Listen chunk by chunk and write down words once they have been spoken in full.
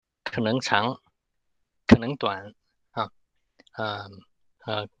可能长，可能短啊，呃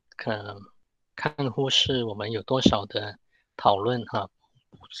呃，可看乎是我们有多少的讨论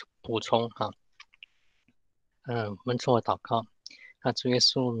补充我们做祷告。主耶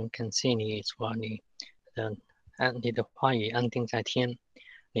稣，我们感谢你，主啊，你按你的话语安定在天，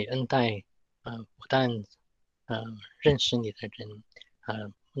你恩待不但认识你的人，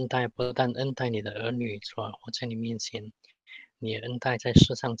不但恩待你的儿女，主啊，活在你面前，你也恩待在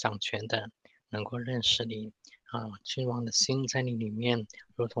世上掌权的，能够认识你君王的心在你里面，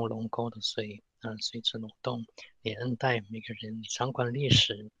如同龙沟的水随之流动。你恩待每个人，你掌管历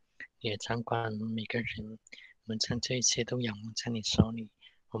史，也掌管每个人。我们将这一切都仰望在你手里。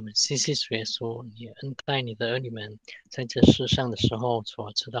我们谢谢主耶稣，你恩待你的儿女们，在这世上的时候，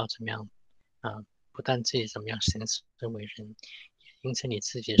所知道怎么样不但自己怎么样行事为人，也因此你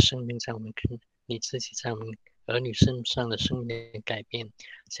自己的生命在我们跟你自己在我们儿女身上的生命的改变，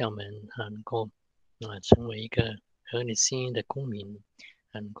像我们能够成为一个合你心意的公民，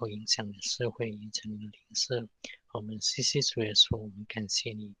能够影响你的社会，影响你的邻舍。我们谢谢主耶稣，我们感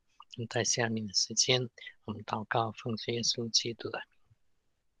谢你。在下面的时间，我们祷告，奉主耶稣基督的名。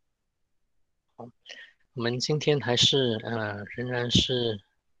好，我们今天还是仍然是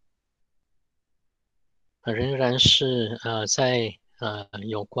在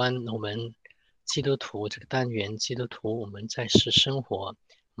有关我们基督徒这个单元，基督徒我们在世生活，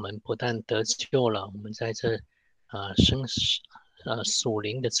我们不但得救了，我们在这属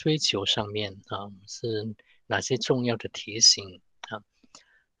灵的追求上面是哪些重要的提醒啊？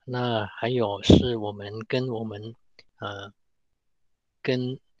那还有是我们跟呃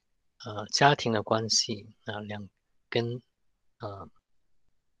跟家庭的关系跟呃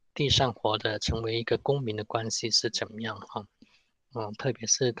地上活的成为一个公民的关系是怎么样特别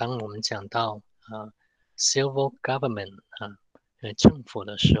是当我们讲到civil government 政府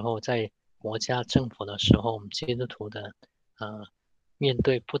的时候，在国家政府的时候，我们基督徒的面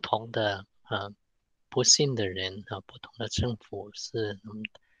对不同的不幸的人不同的政府是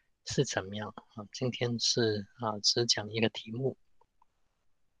怎么样今天是只讲一个题目。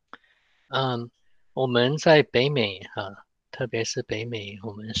我们在北美特别是北美，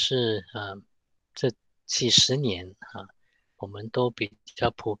我们是这几十年我们都比较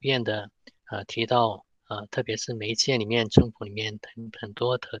普遍的提到特别是媒介里面、政府里面很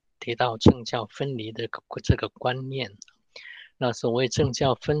多的提到政教分离的这个观念。那所谓政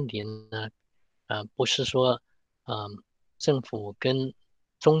教分离呢，不是说政府跟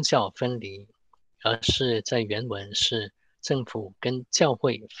宗教分离，而是在原文是政府跟教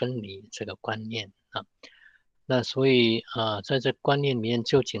会分离这个观念那所以在这观念里面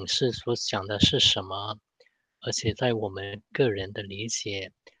究竟是所讲的是什么？而且在我们个人的理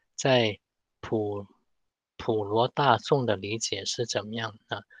解，在普罗大众的理解是怎么样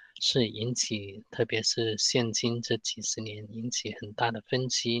是引起，特别是现今这几十年引起很大的分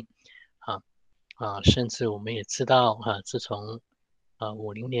歧甚至我们也知道自从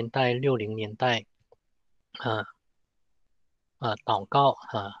50年代、60年代祷告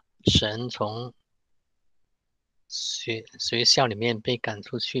神从学校里面被赶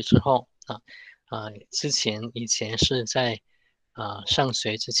出去之后以前是在上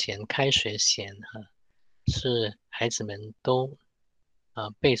学之前、开学前是孩子们都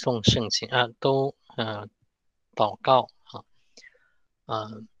背诵圣经都祷告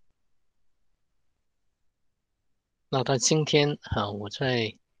那到今天我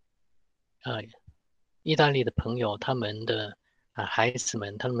在意大利的朋友，他们的孩子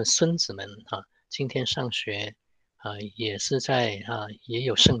们、他们孙子们今天上学也是也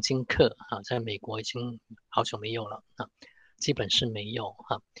有圣经课在美国已经好久没有了基本是没有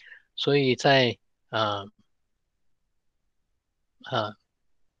所以在呃呃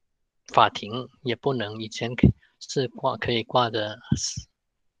法庭也不能以前是可以挂的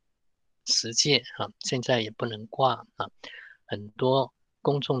十诫现在也不能挂很多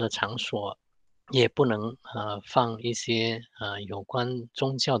公众的场所也不能放一些有关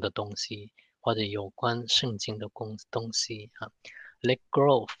宗教的东西或者有关圣经的东西Lake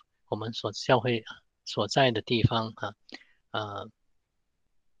Grove 我们教会所在的地方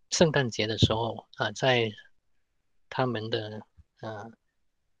圣诞节的时候在他们的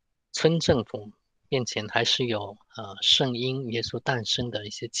村政府面前还是有圣婴耶稣诞生的一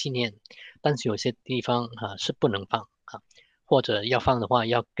些纪念，但是有些地方是不能放或者要放的话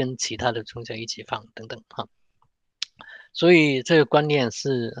要跟其他的宗教一起放等等所以这个观念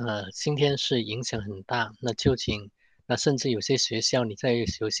是今天是影响很大。那甚至有些学校你在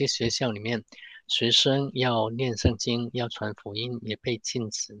有些学校里面，学生要念圣经、要传福音也被禁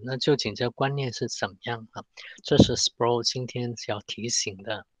止。那究竟这个观念是怎么样这是 Sproul 今天要提醒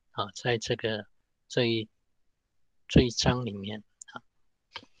的。在这一这一章里面啊，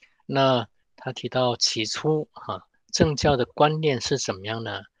那他提到起初政教的观念是怎么样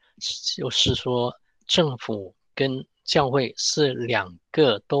呢？就是说政府跟教会是两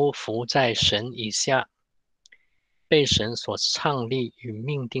个都服在神以下，被神所创立与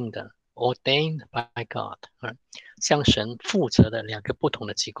命定的 ordained by God 向神负责的两个不同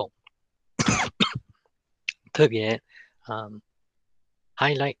的机构，特别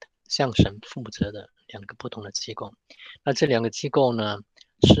highlight 向神负责的两个不同的机构。那这两个机构呢，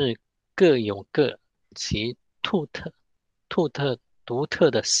是各有各其独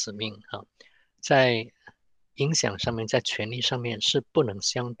特的使命在影响上面，在权力上面是不能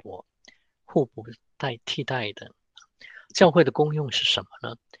相夺、互不替代的。教会的功用是什么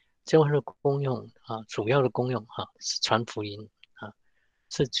呢？教会的功用主要的功用是传福音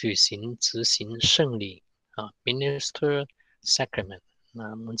是执行圣礼minister sacrament。那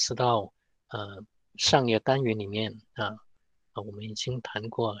我们知道上一个单元里面我们已经谈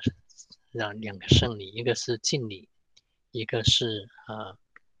过两个圣礼，一个是敬礼，一个是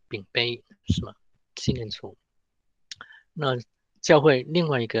饼杯，是吗？纪念主。那教会另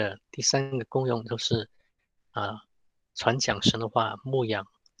外一个第三个功用就是传讲神的话，牧养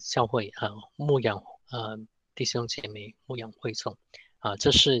教会牧养弟兄姐妹，牧养会众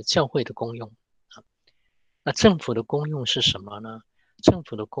这是教会的功用那政府的功用是什么呢？政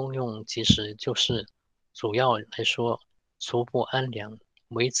府的功用其实就是主要来说，逐步安良，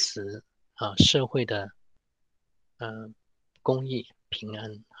维持社会的公益平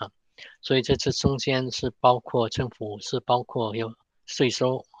安所以在这中间是包括政府是包括有税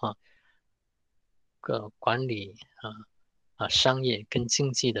收管理商业跟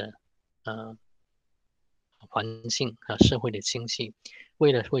经济的环境社会的经济，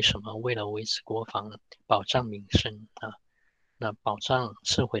为什么？为了维持国防，保障民生那保障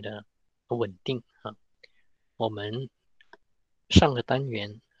社会的稳定我们上个单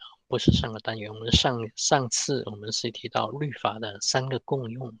元不是上个单元，我们上次我们是提到律法的三个功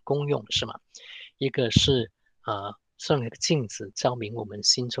用是吗？一个是像一个镜子照明我们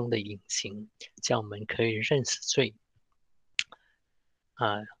心中的隐情，叫我们可以认识罪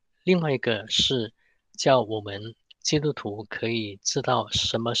另外一个是叫我们基督徒可以知道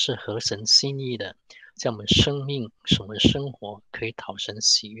什么是合神心意的，叫我们生命、什么生活可以讨神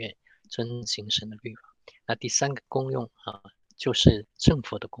喜悦，遵行神的律法。那第三个功用就是政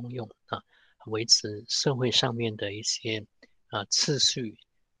府的功用维持社会上面的一些秩序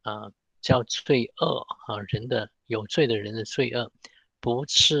叫罪恶有罪的人的罪恶，不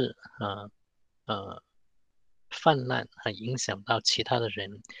是泛滥影响到其他的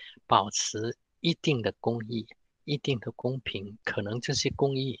人，保持一定的公义、一定的公平。可能这些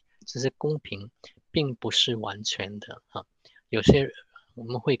公义、这些公平，并不是完全的有些我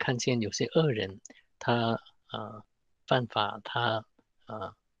们会看见有些恶人，他犯法，他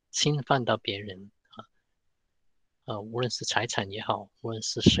侵犯到别人无论是财产也好，无论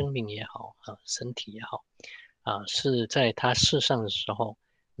是生命也好身体也好是在他世上的时候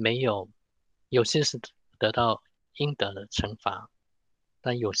没有些是得到应得的惩罚，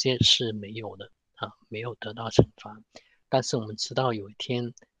但有些是没有的没有得到惩罚。但是我们知道有一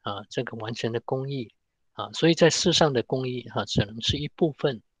天这个完全的公义所以在世上的公义只能是一部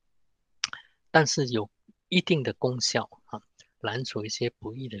分，但是有一定的功效拦阻一些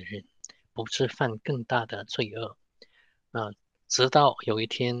不义的人，不是犯更大的罪恶直到有一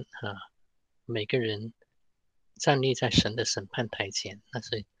天每个人站立在神的审判台前，那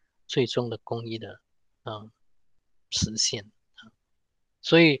是最终的公义的实现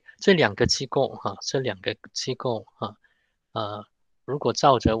所以这两个机构如果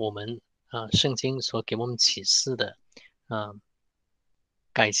照着我们圣经所给我们启示的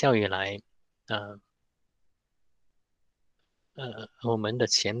改教以来我们的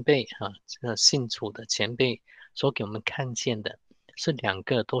前辈信主的前辈所给我们看见的是两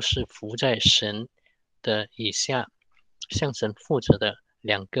个都是服在神的以下，向神负责的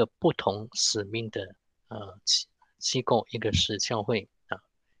两个不同使命的机构，一个是教会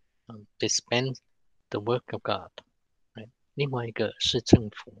dispense the work of God，另外一个是政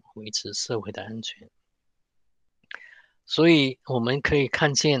府维持社会的安全。所以我们可以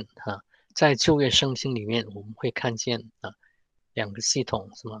看见在旧约圣经里面，我们会看见两个系统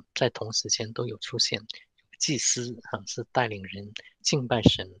什么在同时间都有出现。祭司是带领人敬拜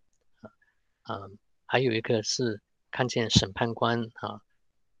神还有一个是看见审判官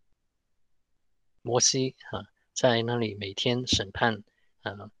摩西在那里每天审判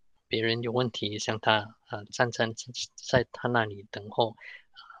别人有问题，向他站在他那里等候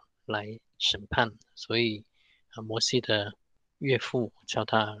来审判。所以摩西的岳父叫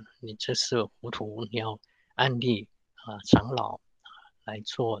他，你这是糊涂，你要按立长老来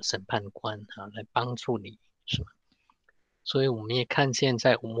做审判官来帮助你，是吗？所以我们也看见，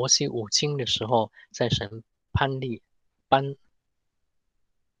在摩西五经的时候，在神颁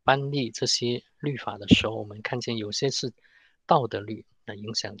颁立这些律法的时候，我们看见有些是道德律，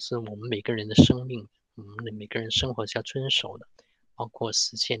影响是我们每个人的生命，我们每个人生活是要遵守的，包括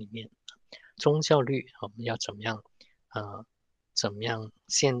实践里面宗教律，我们要怎么样怎么样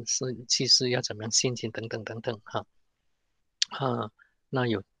祭司要怎么样献祭等等等等那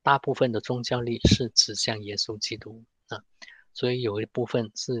有大部分的宗教律是指向耶稣基督所以有一部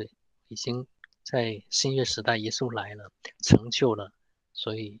分是已经在新约时代耶稣来了，成就了，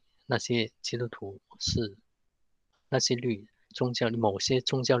所以那些基督徒是那些某些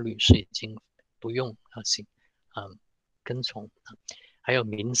宗教律是已经不用跟从还有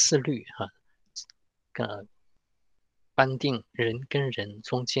民事律颁定人跟人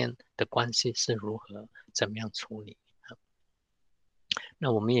中间的关系是如何怎么样处理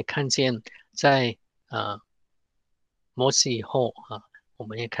那我们也看见在摩西以后我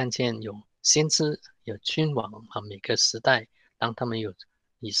们也看见有先知有君王每个时代当他们有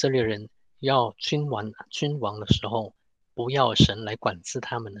以色列人要君王的时候，不要神来管制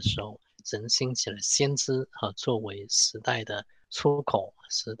他们的时候，神兴起了先知作为时代的出口，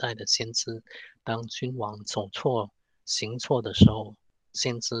时代的先知。当君王走错、行错的时候，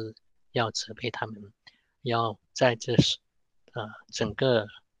先知要责备他们，要在整个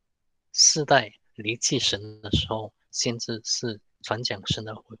世代离弃神的时候，先知是传讲神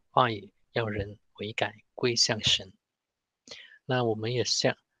的话语，要人悔改归向神。那我们也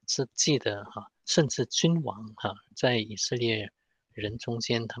是记得甚至君王在以色列人中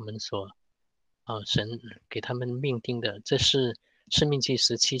间，他们神给他们命定的，这是申命记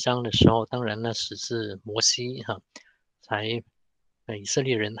17章的时候，当然那只是摩西才以色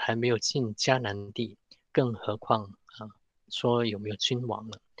列人还没有进迦南地，更何况说有没有君王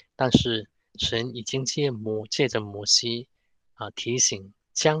了？但是神已经借着摩西提醒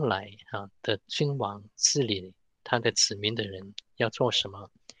将来的君王治理他的子民的人要做什么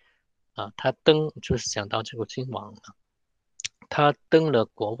他就是讲到这个君王他登了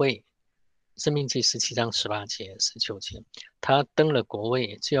国位，申命记17章18节、19节，他登了国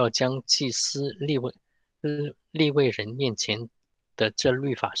位，就要将祭司立位人面前的这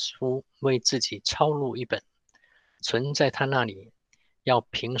律法书为自己抄录一本，存在他那里，要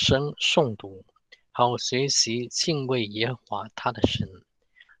平生诵读，好学习敬畏耶和华他的神，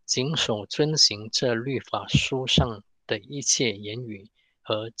谨守遵行这律法书上的一切言语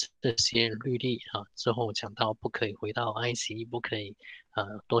和这些律例之后讲到不可以回到埃及，不可以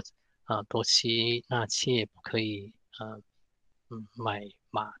多妻纳妾，不可以买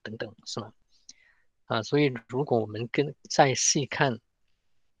马等等，是吗？所以如果我们再细看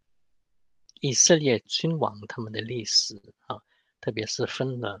以色列君王他们的历史特别是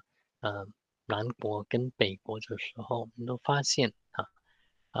分了南国跟北国的时候，我们都发现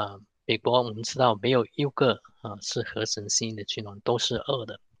北国我们知道没有一个是合神心意的君王，都是恶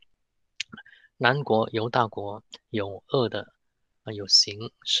的。南国犹大国有恶的有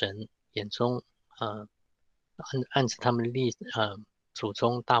行神眼中按着他们祖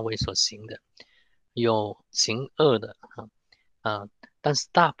宗大卫所行的，有行恶的但是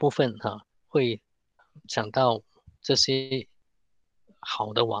大部分会讲到这些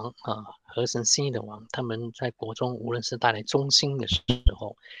好的王合神心意的王，他们在国中无论是带来忠心的时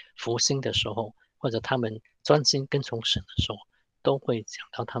候、福星的时候，或者他们专心跟从神的时候，都会讲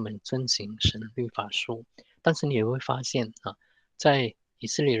到他们遵行神的律法书。但是你也会发现在以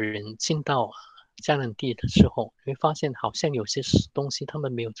色列人进到迦南地的时候，你会发现好像有些东西他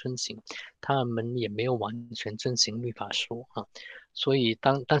们没有遵行，他们也没有完全遵行律法书所以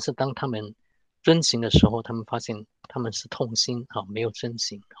但是当他们遵行的时候，他们发现他们是痛心没有遵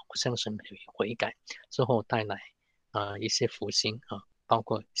行，不向神悔改之后带来一些福星包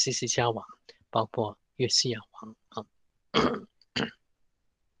括西西家王，包括约西亚王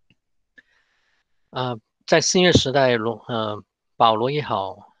在新约时代保罗也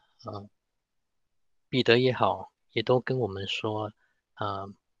好彼得也好，也都跟我们说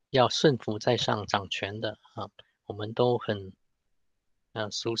要顺服在上掌权的我们都很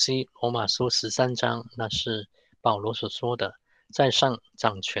熟悉罗马书13章，那是保罗所说的，在上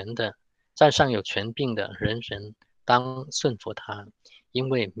掌权的，在上有权柄的人人当顺服他，因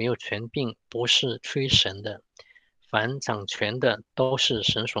为没有权柄不是出于神的，凡掌权的都是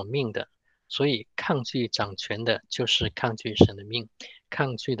神所命的，所以抗拒掌权的就是抗拒神的命，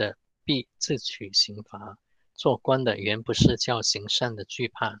抗拒的必自取刑罚。做官的原不是叫行善的惧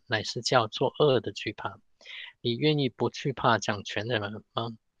怕，乃是叫作恶的惧怕。你愿意不惧怕掌权的人吗？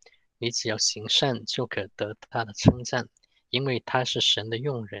你只要行善，就可得他的称赞，因为他是神的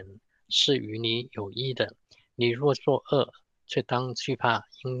用人，是与你有益的。你若作恶，却当惧怕，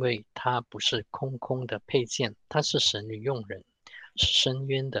因为他不是空空的佩剑，他是神的用人，是深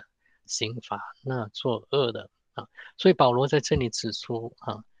渊的刑罚那作恶的啊。所以保罗在这里指出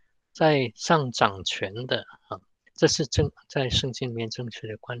啊，在上掌权的啊，这是在圣经里面正确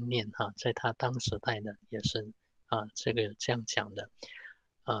的观念哈，在他当时代的也是这个这样讲的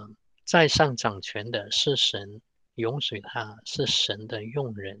啊，在上掌权的是神允许他是神的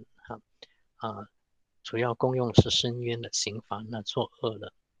用人主要功用是深渊的刑罚那作恶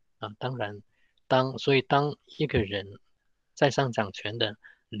的当然所以当一个人在上掌权的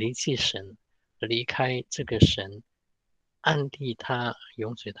离弃神，离开这个神，暗地他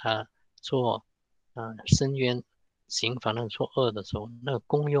允许他做深渊刑罚那作恶的时候，那个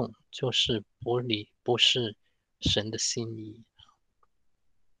功用就是不是神的心意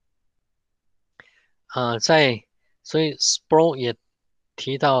所以 Sproul 也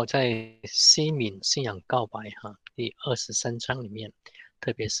提到在西敏信仰告白第23章里面，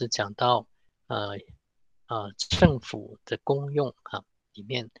特别是讲到政府的功用里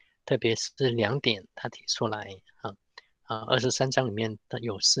面，特别是2点他提出来23章里面他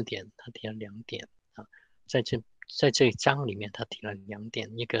有4点，他提了2点在这一章里面他提了2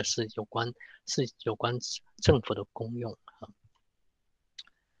点，一个是有关政府的功用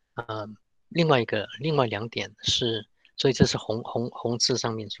另外2点是，所以这是红字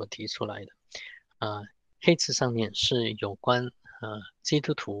上面所提出来的黑字上面是有关基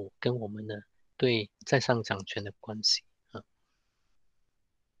督徒跟我们的对在上掌权的关系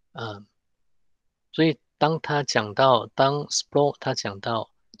所以当Sproul 他讲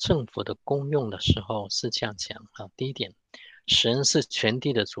到政府的功用的时候是这样讲第一点，神是全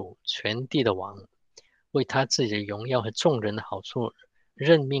地的主，全地的王，为他自己的荣耀和众人的好处，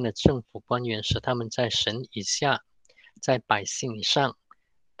任命了政府官员，使他们在神以下，在百姓以上，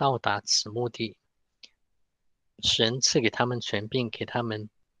到达此目的。神赐给他们权柄，给他们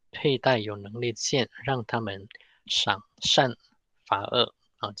佩戴有能力的剑，让他们赏善罚恶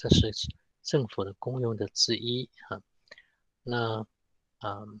这是政府的功用的之一那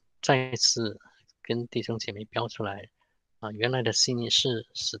再次跟弟兄姐妹标出来原来的心意是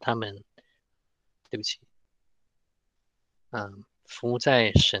使他们，对不起服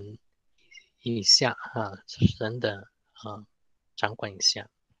在神以下神的掌管以下。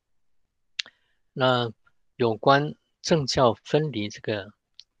那有关政教分离这个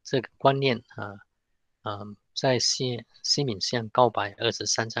观念在西敏信告白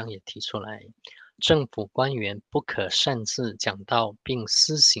23章也提出来，政府官员不可擅自讲道并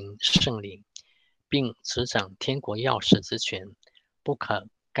施行圣灵，并执掌天国钥匙之权，不可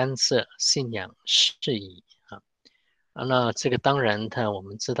干涉信仰事宜那这个当然我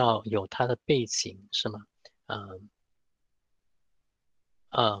们知道有它的背景是吗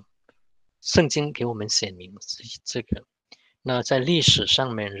圣经给我们显明这个那在历史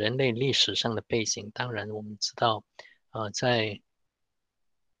上面，人类历史上的背景，当然我们知道在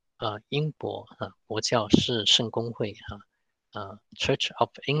英国国教是圣公会Church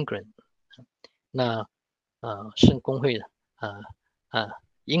of England 那圣公会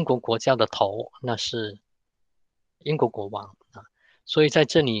英国国教的头那是英国国王所以在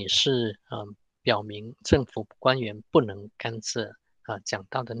这里是表明政府官员不能干涉讲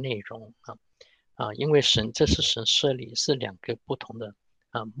到的内容因为这是神设立是2个不同的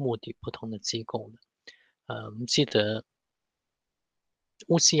目的不同的机构的我们记得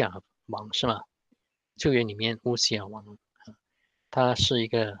乌西亚王是吗？旧约里面乌西亚王他是一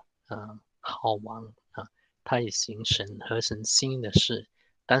个好王他也行合神心意的事，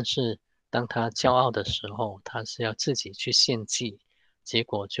但是当他骄傲的时候，他是要自己去献祭，结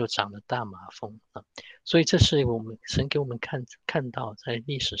果就长了大麻风所以这是我们神给我们看到在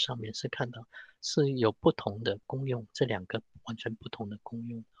历史上面是看到是有不同的功用，这2个完全不同的功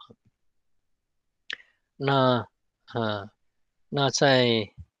用那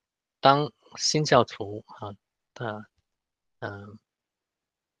在当新教徒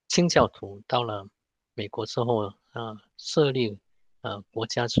清教徒到了美国之后设立国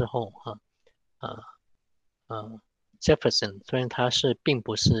家之后Jefferson 虽然他并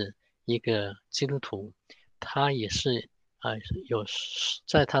不是一个基督徒，他也是有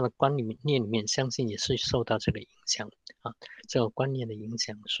在他的观念里面，相信也是受到这个影响这个观念的影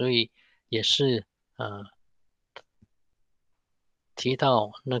响，所以也是提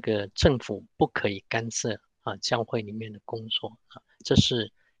到那个政府不可以干涉教会里面的工作这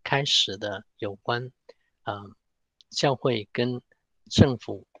是开始的有关教会跟政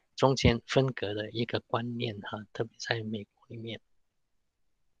府中间分隔的一个观念特别在美国里面。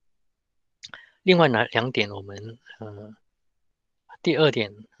另外呢2点，我们第2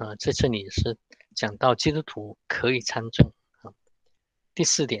点在这里是讲到基督徒可以参政第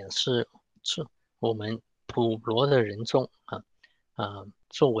4点是我们普罗的人众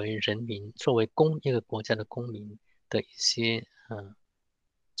作为人民，作为一个国家的公民的一些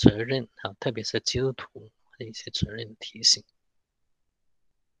责任特别是基督徒的一些责任的提醒。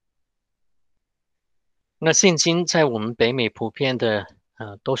那现今在我们北美普遍的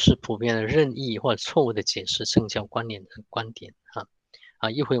都是普遍的任意或者错误的解释政教观念的观点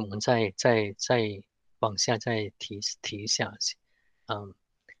一会我们再往下再提一下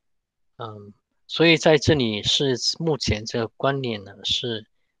所以在这里是目前这个观念呢，是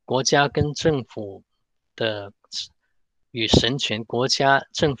国家跟政府的与神权，国家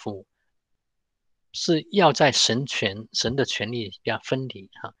政府是要在神的权利要分离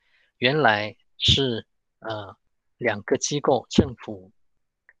原来是2个机构，政府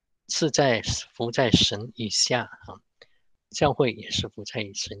是服在神以下教会也是服在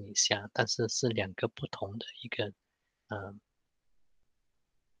神以下，但是是2个不同的一个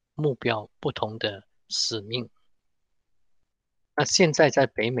目标，不同的使命。那现在在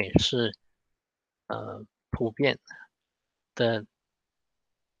北美是普遍的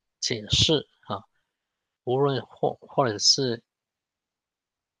解释无论或者是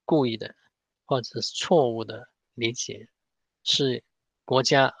故意的，或者是错误的理解，是国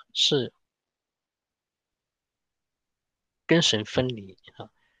家是跟神分离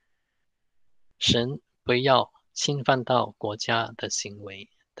神不要侵犯到国家的行为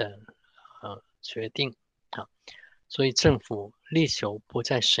的决定所以政府力求不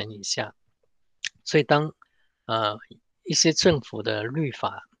在神以下。所以当一些政府的律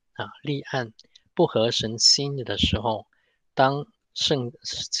法立案不合神心意的时候，当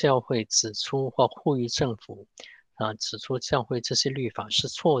教会指出或呼吁政府指出教会这些律法是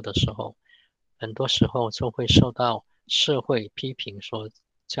错的时候，很多时候就会受到社会批评说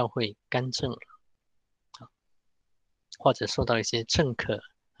教会干政了或者受到一些政客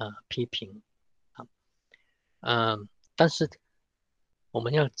批评但是我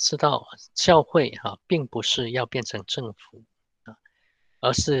们要知道教会并不是要变成政府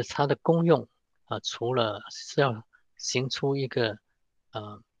而是它的功用除了是要行出一个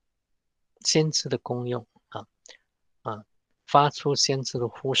先知的功用发出先知的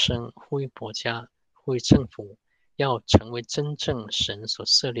呼声，呼吁国家，呼吁政府要成为真正神所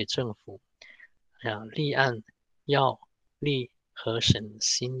设立政府立案要立合神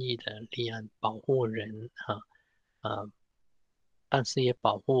心意的立案，保护人但是也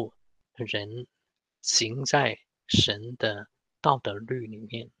保护人行在神的道德律里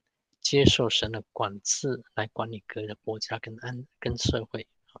面，接受神的管制来管理各个国家跟社会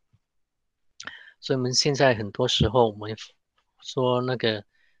所以我们现在很多时候我们说那个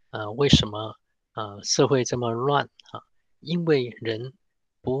为什么社会这么乱因为人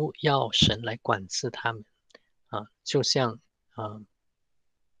不要神来管制他们就像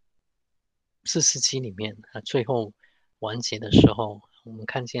4世纪里面最后完结的时候，我们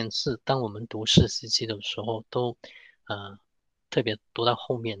看见当我们读4世纪的时候，都特别读到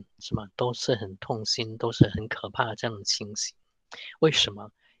后面是吗？都是很痛心，都是很可怕的这样的情形。为什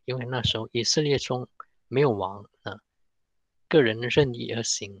么？因为那时候以色列中没有王个人任意而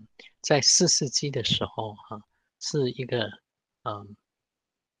行。在4世纪的时候是一个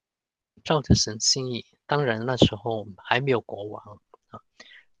照着神心意。当然那时候还没有国王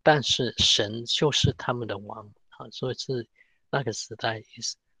但是神就是他们的王所以是那个时代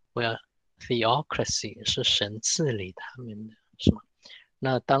where theocracy 是神治理他们的，是吗？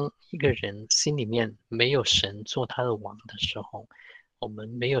那当一个人心里面没有神做他的王的时候，我们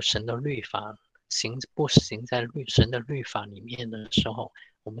没有神的律法不行在神的律法里面的时候，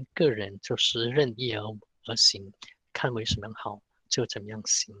我们个人就是任意而行，看为什么好就怎么样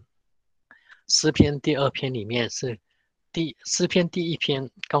行。诗篇第2篇里面是诗篇第1篇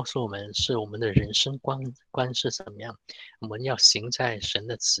告诉我们是我们的人生观是怎么样，我们要行在神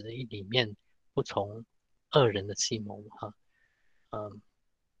的旨意里面，不从恶人的计谋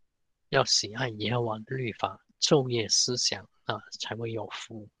要喜爱耶和华的律法，昼夜思想才会有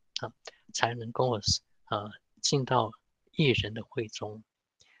福才能够进到义人的会中。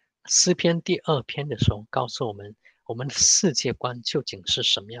诗篇第2篇的时候告诉我们，我们的世界观究竟是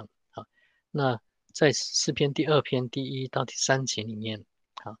什么样那在诗篇第2篇第1到第3节里面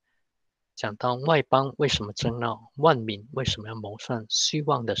讲到外邦为什么争闹，万民为什么要谋算虚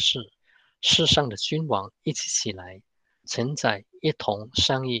妄的事，世上的君王一起来，臣宰一同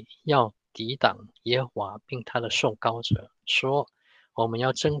商议，要抵挡耶和华并他的受膏者，说我们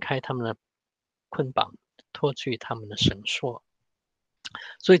要挣开他们的捆绑，脱去他们的绳索。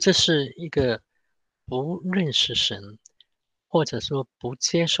所以这是一个不认识神，或者说不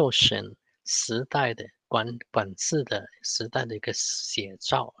接受神时代的管制的时代的一个写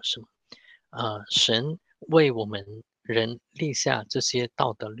照，是吗？神为我们人立下这些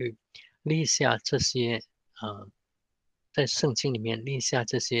道德律，立下这些在圣经里面立下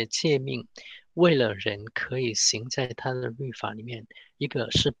这些诫命，为了人可以行在他的律法里面，一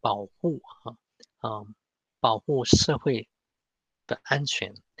个是保护保护社会的安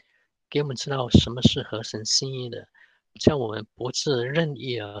全，给我们知道什么是合神心意的，叫我们不是任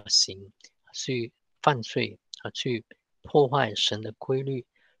意而行，去犯罪去破坏神的规律，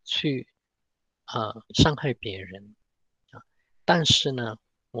去伤害别人但是呢，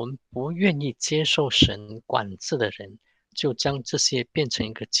我们不愿意接受神管制的人，就将这些变成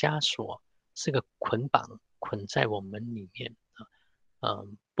一个枷锁，是个捆绑，捆在我们里面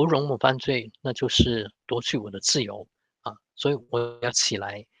不容我犯罪，那就是夺取我的自由所以我要起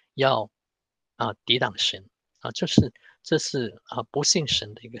来，要抵挡神这是不信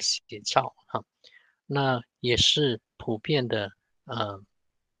神的一个写照那也是普遍的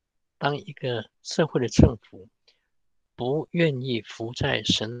当一个社会的政府不愿意服在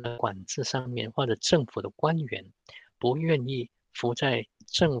神的管制上面，或者政府的官员不愿意服在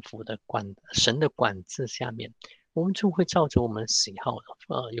政府的神的管制下面，我们就会照着我们的喜好，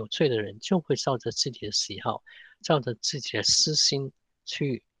有罪的人就会照着自己的喜好，照着自己的私心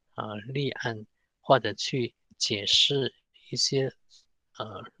去立案，或者去解释一些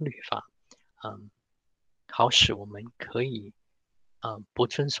律法，好使我们可以不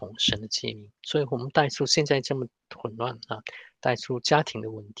遵从神的诫命，所以我们带出现在这么混乱带出家庭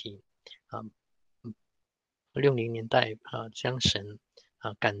的问题啊60年代将神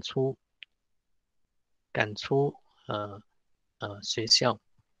赶出学校，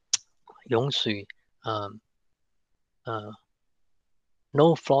允许呃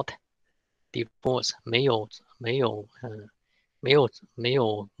no fault divorce 没有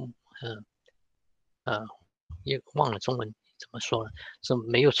也忘了中文怎么说了，是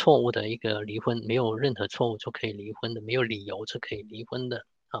没有错误的一个离婚，没有任何错误就可以离婚的，没有理由就可以离婚的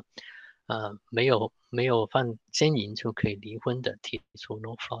没有犯奸淫就可以离婚的，提出 no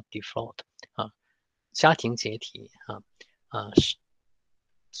fault default 家庭解体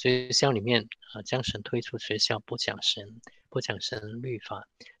学校里面将神推出学校，不讲神律法，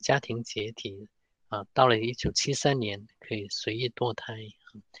家庭解体到了1973年可以随意堕胎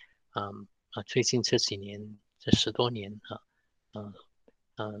最近这几年这10多年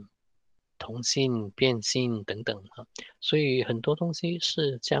同性、变性等等所以很多东西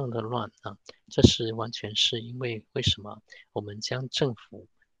是这样的乱这是完全是因为什么？我们将政府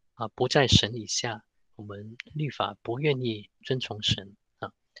不在神以下，我们律法不愿意遵从神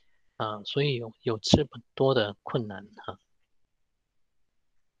所以有这么多的困难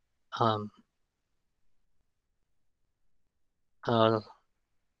嗯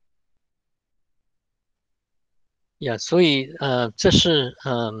所以这是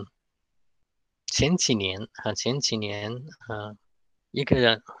前几年一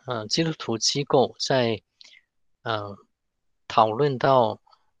个基督徒机构在讨论到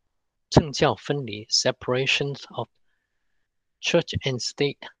政教分离 （separation of church and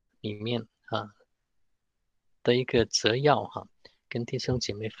state） 里面的一个摘要跟弟兄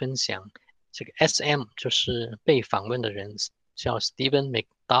姐妹分享。这个 SM 就是被访问的人叫 Stephen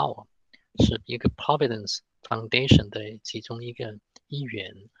McDowell，是一个 Providence Foundation 的其中一个一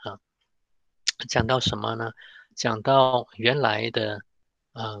员讲到什么呢？讲到原来的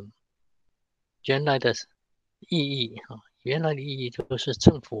意义原来的意义就是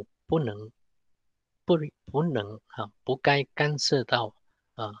政府不能不该干涉到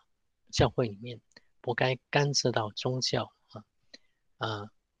教会里面，不该干涉到宗教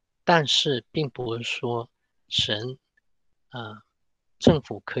但是并不是说神政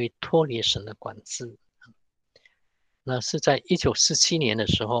府可以脱离神的管制。那是在1947年的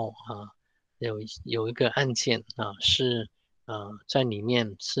时候有一个案件是在里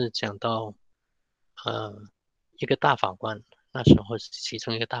面是讲到一个大法官，那时候是其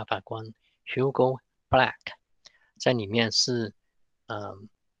中一个大法官 Hugo Black 在里面是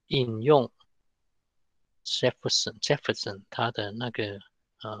引用 Jefferson 他的那个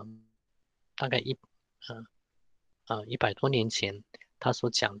大概100多年前他所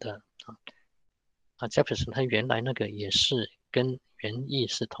讲的Jefferson 他原来那个也是跟原意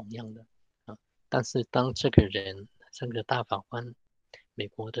是同样的但是当这个人这个大法官，美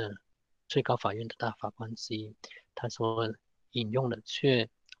国的最高法院的大法官之一，他所引用的却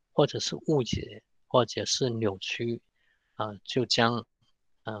或者是误解，或者是扭曲就将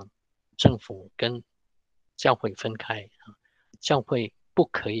政府跟教会分开教会不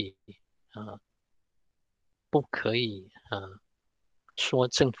可以说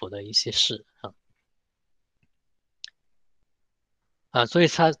政府的一些事所以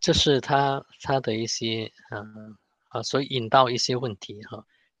这是他的一些所以引到一些问题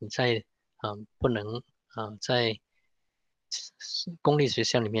你在不能在公立学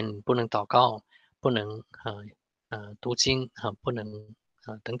校里面不能祷告，不能读经不能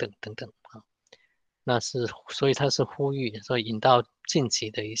等等等等所以他是呼吁，所以引到近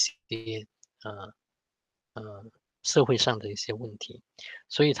期的一些呃呃社会上的一些问题，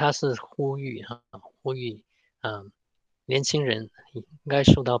所以他是呼吁年轻人应该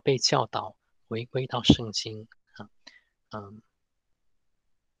受到被教导，回归到圣经嗯，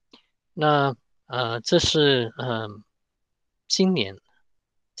那这是今年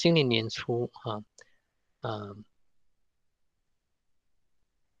年初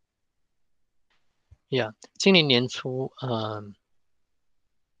今年年初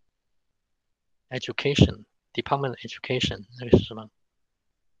Education Department of Education 那个是什么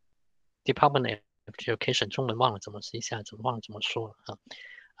Department of Education 中文忘了怎么是一下子忘了怎么说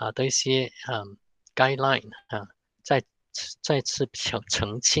了的一些guideline再次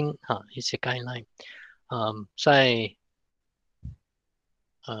澄清一些 guideline 在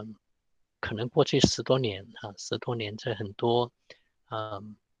可能过去10多年在很多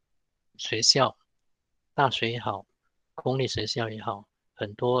学校大学也好公立学校也好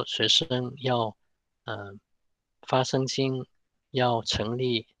很多学生要发圣经要成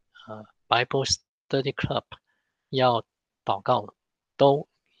立Bible Study Club 要祷告都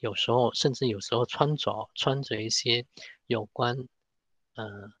有时候甚至有时候穿着一些有关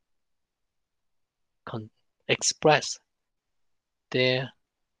express their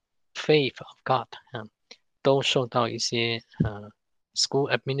faith of God 都受到一些school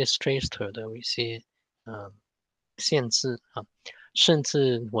administrator 的一些限制甚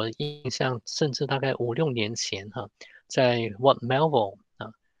至我印象，甚至大概5、6年前在 Wat Melville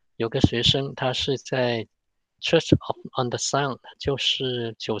有个学生他是在 Church on the Sound，就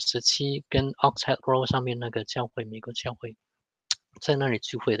是97跟 Oxhead Road 上面那个教会，美国教会，在那里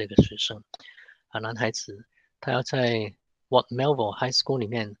聚会的一个学生男孩子，他要在 Wat Melville High School 里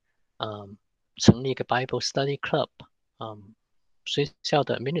面成立一个 Bible Study Club，学校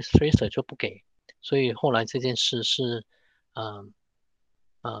的 administrator 就不给，所以后来这件事是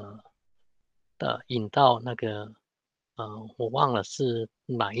引到那个我忘了是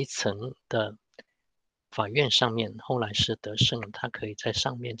哪一层的法院上面，后来是得胜，他可以在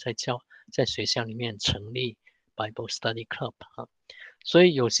上面在学校里面成立 Bible Study Club 所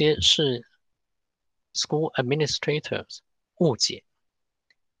以有些是 school administrators 误解，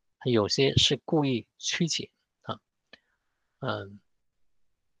有些是故意曲解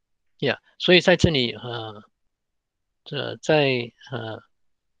所以在这里在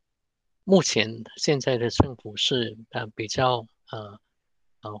目前现在的政府是比较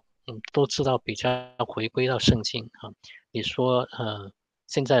都知道比较回归到圣经你说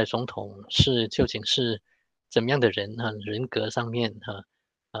现在的总统究竟是怎么样的人人格上面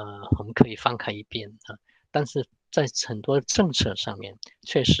我们可以放开一边但是在很多政策上面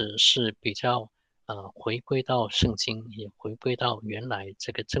确实是比较回归到圣经，也回归到原来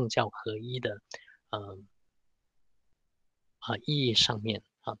这个政教合一的意义上面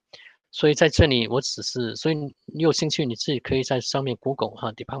所以在这里我只是，所以你有兴趣你自己可以在上面 Google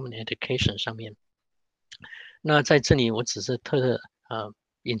Department Education 上面。那在这里我只是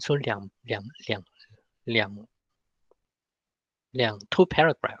引出two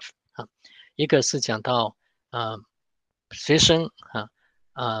paragraph 一个是讲到学生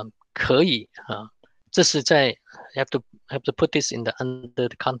可以这是在 have to put this in the under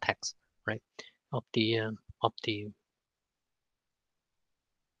the context right of the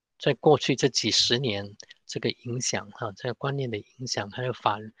在过去这几十年这个影响这个观念的影响还有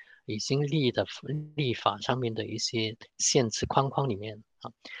已经立法上面的一些限制框框里面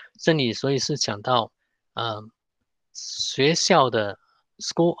这里所以是讲到学校的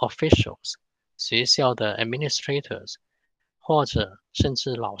school officials 学校的 administrators 或者甚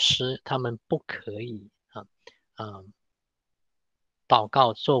至老师他们不可以祷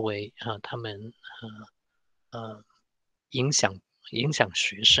告作为他们影响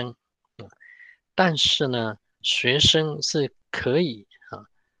学生但是呢学生是可以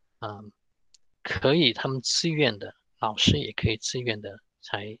可以他们自愿的老师也可以自愿的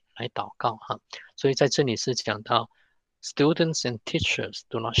才来祷告所以在这里是讲到 students and teachers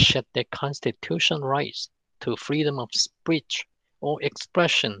do not shed their constitutional rights to freedom of speech or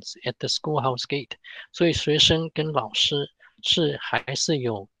expressions at the schoolhouse gate。所以学生跟老师还是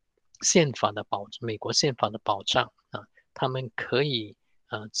有美国宪法的保障啊，他们可以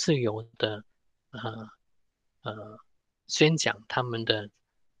自由的呃呃宣讲他们的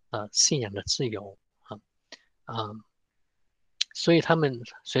信仰的自由啊啊，所以他们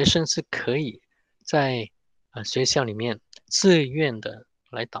学生是可以在学校里面自愿的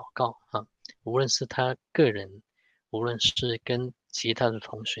来祷告啊，无论是他个人，无论是跟其他的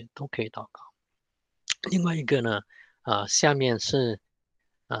同学都可以祷告。另外一个呢，下面是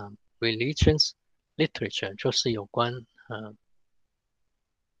religious literature，就是有关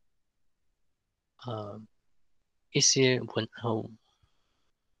呃一些文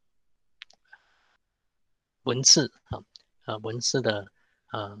字文字的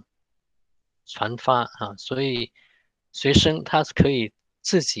呃传发所以学生他可以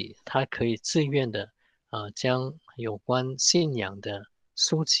自愿的将有关信仰的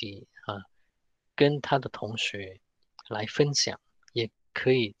书籍跟他的同学来分享，也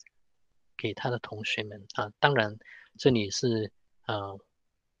可以给他的同学们当然这里是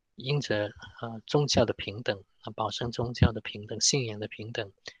因着宗教的平等保证宗教的平等、信仰的平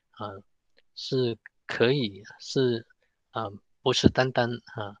等是可以是不是单单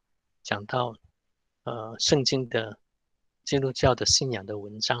讲到圣经的基督教的信仰的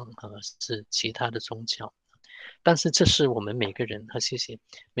文章是其他的宗教，但是这是我们每个人谢谢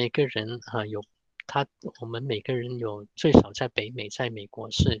每个人我们每个人有最少在北美，在美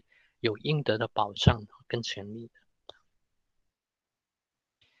国是有应得的保障跟权利的。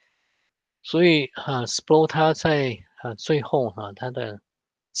所以Sproul 他在最后他的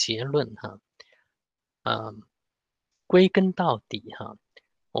结论归根到底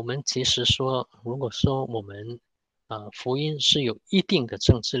我们其实说，如果说我们福音是有一定的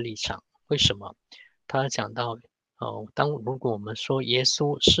政治立场，为什么？他讲到如果我们说耶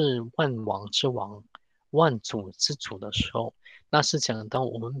稣是万王之王、万主之主的时候，那是讲到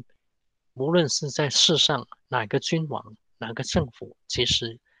我们无论是在世上哪个君王、哪个政府，其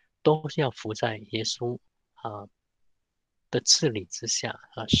实都要服在耶稣的治理之下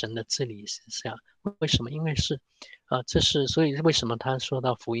神的治理之下。为什么？因为是所以为什么他说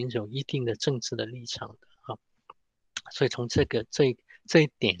到福音有一定的政治的立场的所以从这一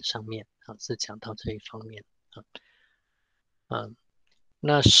点上面是讲到这一方面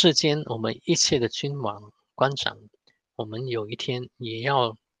那世间我们一切的君王官长，我们有一天也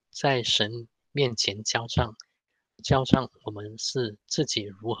要在神面前交账，我们是自己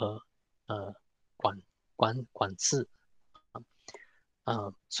如何管治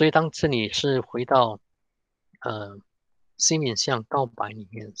所以当这里是回到新面向告白里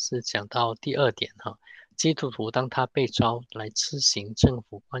面是讲到第二点基督徒当他被召来执行政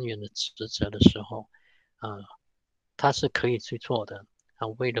府官员的职责的时候他是可以去做的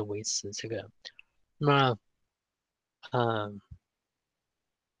为了维持这个那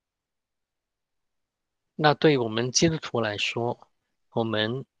那对我们基督徒来说，我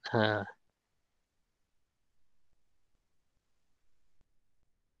们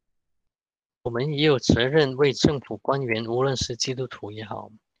也有责任为政府官员，无论是基督徒也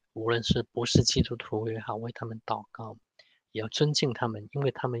好，无论是不是基督徒也好，为他们祷告，也要尊敬他们，因为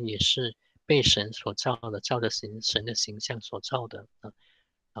他们也是被神所造的，照着神的形象所造的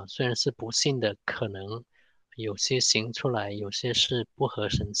虽然是不幸的，可能有些行出来，有些是不合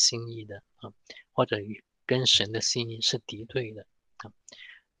神心意的或者跟神的心意是敌对的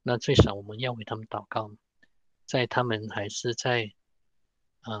那最少我们要为他们祷告，在他们还是在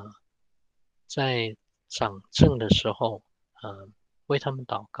在掌政的时候为他们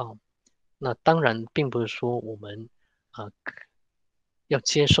祷告。那当然并不是说我们要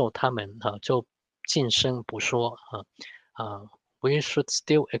接受他们就噤声不说we should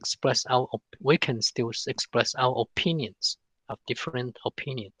still express we can still express our opinions of different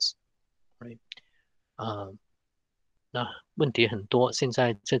opinions right 那问题很多，现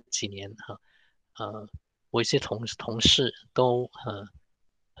在这几年我一些同事都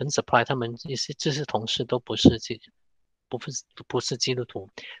很 surprise， 他们这些同事都不是基督徒，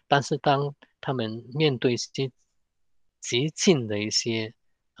但是当他们面对激进的一些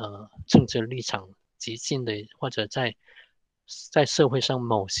政治立场激进的，或者在社会上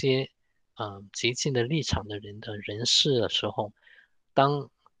某些激进的立场的人士的时候，当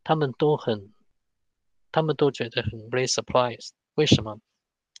他们都觉得很 very surprise， 为什么？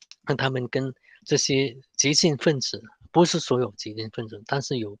那他们跟这些激进分子，不是所有激进分子，但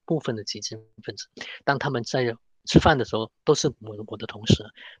是有部分的激进分子，当他们在吃饭的时候，都是我的同事，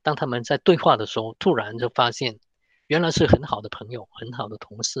当他们在对话的时候，突然就发现，原来是很好的朋友，很好的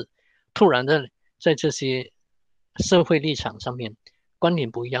同事，突然在这些社会立场上面观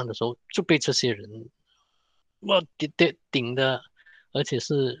点不一样的时候，就被这些人顶的，而且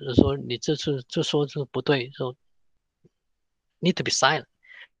是说你这次就说这不对，说 need to be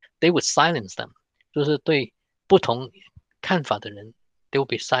silent。They would silence them，就是对不同看法的人，they will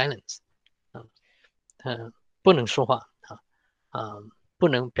be silenced，啊，不能说话不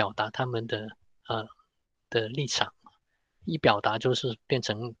能表达他们呃的立场，一表达就是变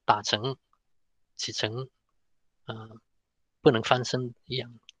成打成起成呃不能翻身一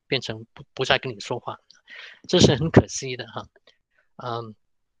样，变成不再跟你说话，这是很可惜的哈。嗯，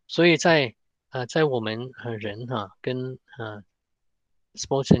所以在我们人跟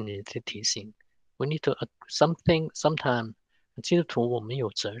sports 里的提醒，we need to sometime 基督徒我们有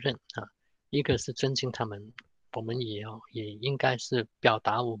责任一个是尊敬他们，我们也应该是表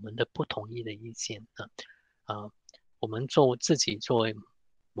达我们的不同意的意见我们自己作为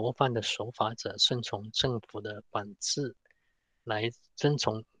模范的守法者，顺从政府的管制，来遵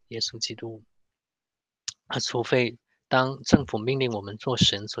从耶稣基督除非当政府命令我们做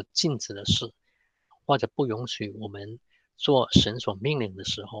神所禁止的事，或者不允许我们做神所命令的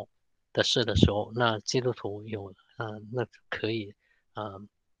事的时候，那基督徒那可以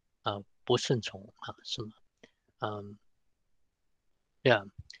不顺从是吗？嗯，对啊，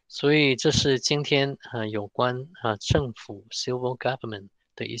所以这是今天有关政府 civil government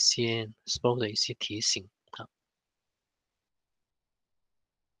的一些 support 的一些提醒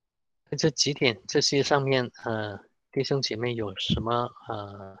这几点这些上面弟兄姐妹有什么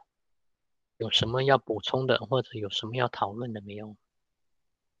要补充的，或者有什么要讨论的没有？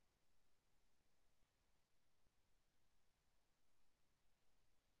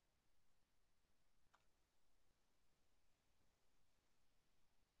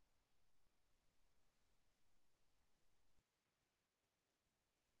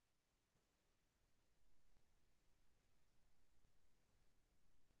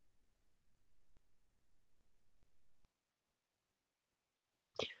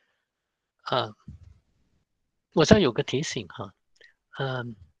啊，我这有个提醒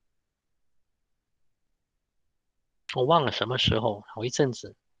嗯，我忘了什么时候，好一阵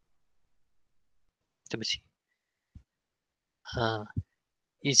子，对不起，呃，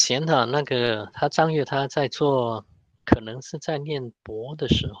以前那个张悦他在做，可能是在念博的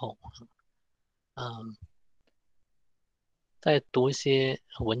时候，嗯，在读一些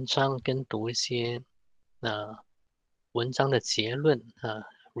文章跟读一些呃文章的结论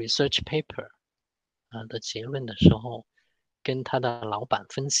research paper 的结论的时候，跟他的老板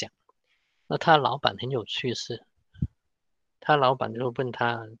分享。那他老板很有趣是，他老板就问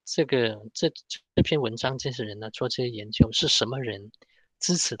他这篇文章这些人做这些研究是什么人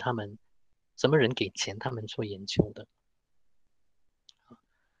支持他们，什么人给钱他们做研究的？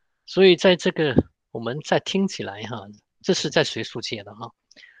所以在这个我们在听起来这是在学术界的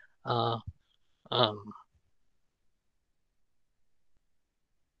呃嗯，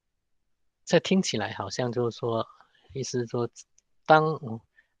在听起来好像就是说，意思是说，当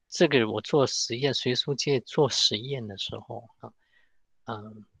这个我做实验，学术界做实验的时候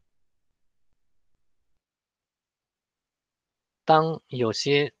嗯，当有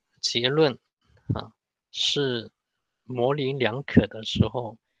些结论啊是模棱两可的时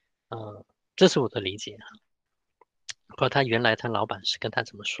候，这是我的理解不过他原来他老板是跟他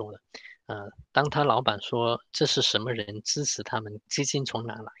怎么说的？当他老板说这是什么人支持他们，基金从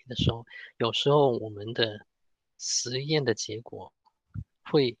哪来的时候，有时候我们的实验的结果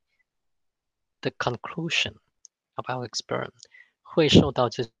会 the conclusion of our experiment 会受到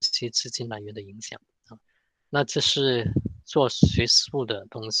这些资金来源的影响那这是做学术的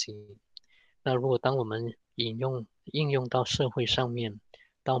东西。那如果当我们应用到社会上面，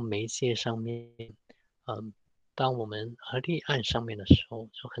到媒介上面，当我们立案上面的时候，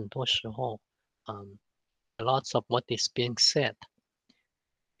就很多时候，lots of what is being said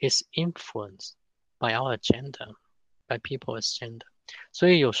is influenced by our agenda, by people's agenda。所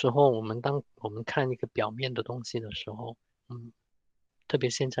以有时候当我们看一个表面的东西的时候，特别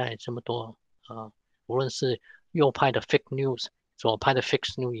现在这么多无论是右派的 fake news，左派的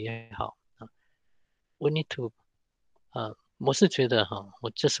fake news 也好we need to 我是觉得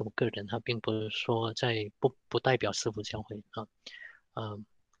这是我个人并不是说不代表师傅教会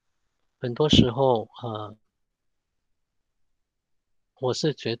很多时候我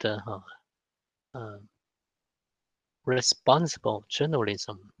是觉得responsible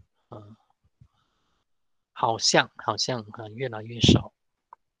journalism 好像越来越少，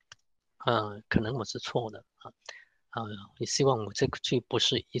可能我是错的也希望我这句不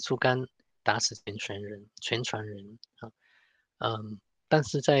是一竹竿打死全船人但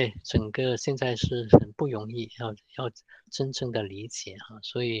是在整个现在是很不容易，要真正的理解哈，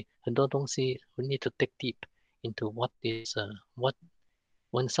所以很多东西 we need to dig deep into what is what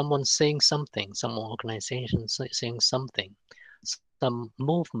when someone saying something, some organization saying something, some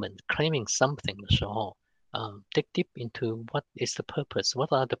movement claiming something 的时候dig deep into what is the purpose, what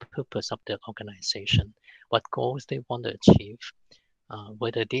are the purpose of the organization, what goals they want to achieve,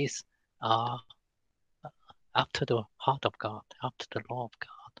 whether these are after the heart of God, after the law of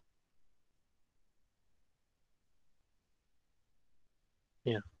God.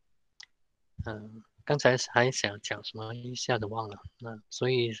 Yeah. 刚才还想讲什么，一下子忘了。那所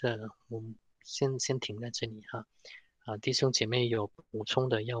以我们先停在这里哈。弟兄姐妹有补充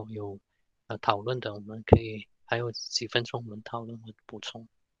的，要有讨论的，我们可以还有几分钟，我们讨论和补充。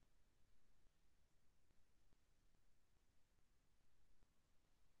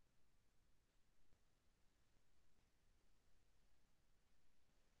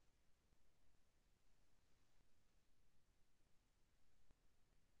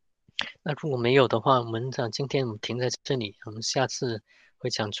那如果没有的话，今天我们停在这里，我们下次会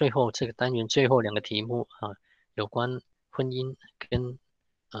讲最后这个单元最后两个题目有关婚姻跟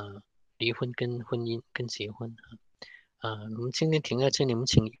离婚跟婚姻跟结婚我们今天停在这里，我们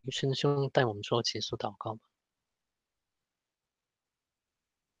请余生兄带我们做结束祷告吧。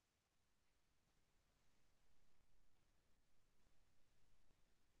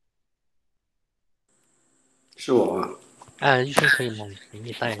是我吗？余生可以吗？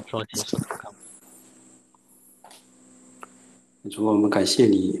你带做结束祷告。主，我们感谢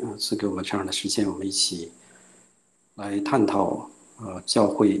你赐给我们这样的时间，我们一起来探讨教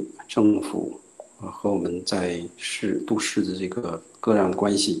会、政府和我们在都市的这个各样的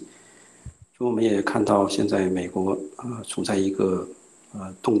关系。我们也看到现在美国处在一个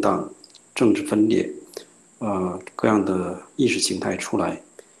动荡、政治分裂，各样的意识形态出来，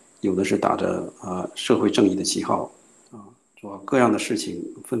有的是打着社会正义的旗号各样的事情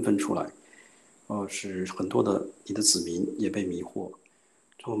纷纷出来，使很多的你的子民也被迷惑。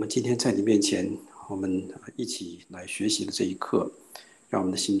我们今天在你面前，我们一起来学习的这一刻，让我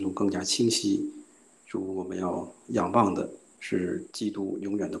们的心中更加清晰。主，我们要仰望的是基督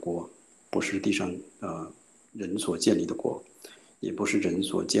永远的国，不是地上人所建立的国，也不是人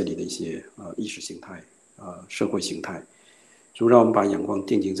所建立的一些意识形态社会形态。主，让我们把眼光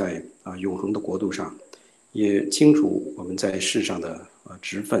定睛在永恒的国度上，也清楚我们在世上的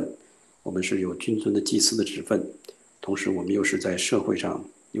职分，我们是有君尊的祭司的职分，同时我们又是在社会上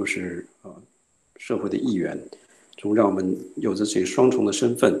又是社会的一员。主，让我们有着这双重的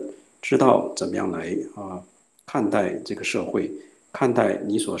身份，知道怎么样来看待这个社会，看待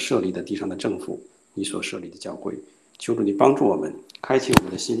你所设立的地上的政府，你所设立的教会。求主你帮助我们，开启我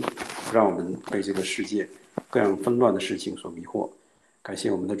们的心，让我们被这个世界各样纷乱的事情所迷惑。感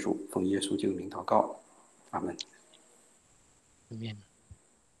谢我们的主，奉耶稣基督名祷告，阿门。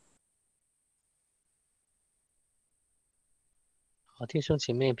好，弟兄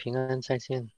姐妹平安再见。